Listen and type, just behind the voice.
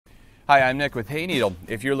Hi, I'm Nick with Hayneedle.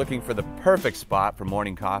 If you're looking for the perfect spot for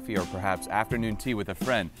morning coffee or perhaps afternoon tea with a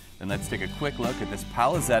friend, then let's take a quick look at this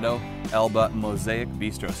Palazetto Elba Mosaic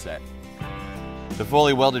Bistro set. The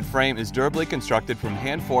fully welded frame is durably constructed from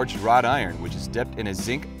hand-forged wrought iron, which is dipped in a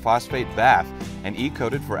zinc phosphate bath and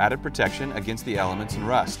e-coated for added protection against the elements and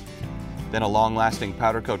rust. Then a long-lasting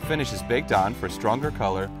powder coat finish is baked on for stronger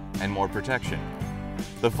color and more protection.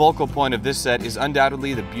 The focal point of this set is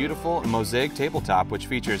undoubtedly the beautiful Mosaic tabletop, which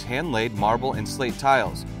features hand-laid marble and slate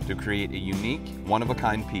tiles to create a unique,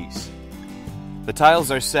 one-of-a-kind piece. The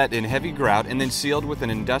tiles are set in heavy grout and then sealed with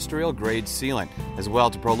an industrial-grade sealant. As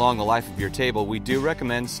well, to prolong the life of your table, we do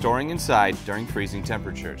recommend storing inside during freezing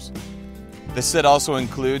temperatures. This set also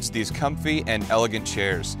includes these comfy and elegant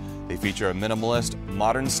chairs. They feature a minimalist,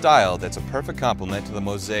 modern style that's a perfect complement to the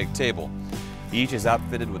Mosaic table. Each is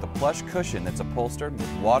outfitted with a plush cushion that's upholstered with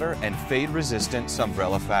water and fade-resistant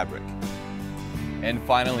sunbrella fabric. And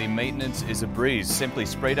finally, maintenance is a breeze. Simply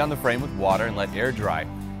spray down the frame with water and let air dry,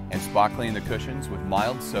 and spot clean the cushions with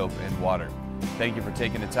mild soap and water. Thank you for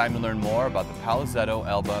taking the time to learn more about the Palazetto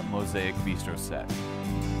Elba Mosaic Bistro set.